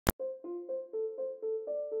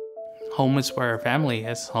Home is where family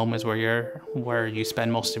is. Home is where you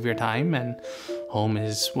spend most of your time, and home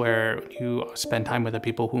is where you spend time with the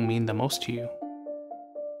people who mean the most to you.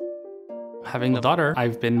 Having a daughter,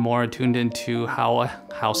 I've been more tuned into how a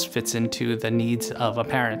house fits into the needs of a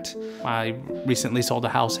parent. I recently sold a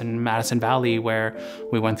house in Madison Valley where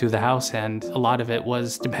we went through the house, and a lot of it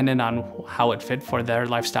was dependent on how it fit for their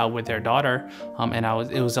lifestyle with their daughter. And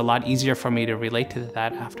it was a lot easier for me to relate to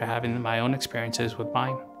that after having my own experiences with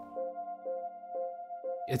mine.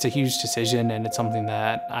 It's a huge decision, and it's something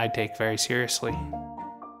that I take very seriously.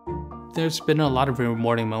 There's been a lot of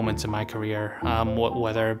rewarding moments in my career,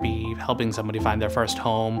 whether it be helping somebody find their first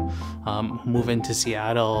home, move into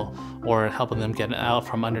Seattle, or helping them get out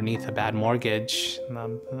from underneath a bad mortgage.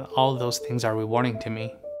 All of those things are rewarding to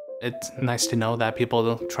me. It's nice to know that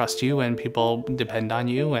people trust you and people depend on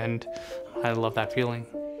you, and I love that feeling.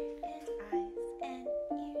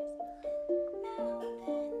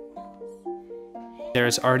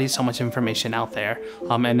 There's already so much information out there,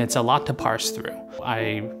 and it's a lot to parse through.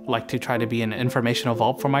 I like to try to be an informational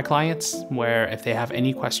vault for my clients, where if they have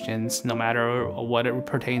any questions, no matter what it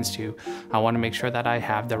pertains to, I want to make sure that I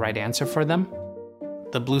have the right answer for them.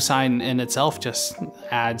 The blue sign in itself just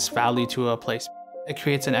adds value to a place. It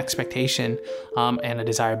creates an expectation and a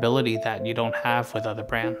desirability that you don't have with other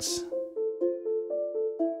brands.